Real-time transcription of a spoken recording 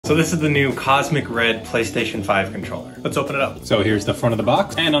So this is the new Cosmic Red PlayStation 5 controller. Let's open it up. So here's the front of the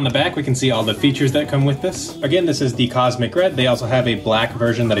box, and on the back we can see all the features that come with this. Again, this is the Cosmic Red. They also have a black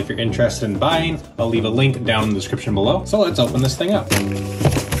version that if you're interested in buying, I'll leave a link down in the description below. So let's open this thing up.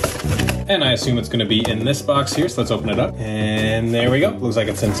 And I assume it's going to be in this box here, so let's open it up. And there we go. Looks like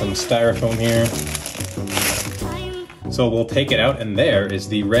it's in some styrofoam here. So we'll take it out, and there is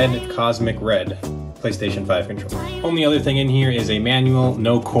the red Cosmic Red PlayStation 5 controller. Only other thing in here is a manual,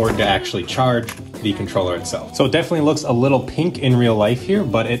 no cord to actually charge the controller itself. So it definitely looks a little pink in real life here,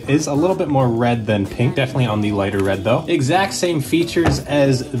 but it is a little bit more red than pink, definitely on the lighter red though. Exact same features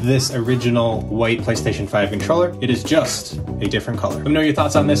as this original white PlayStation 5 controller. It is just a different color. Let me know your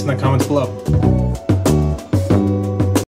thoughts on this in the comments below.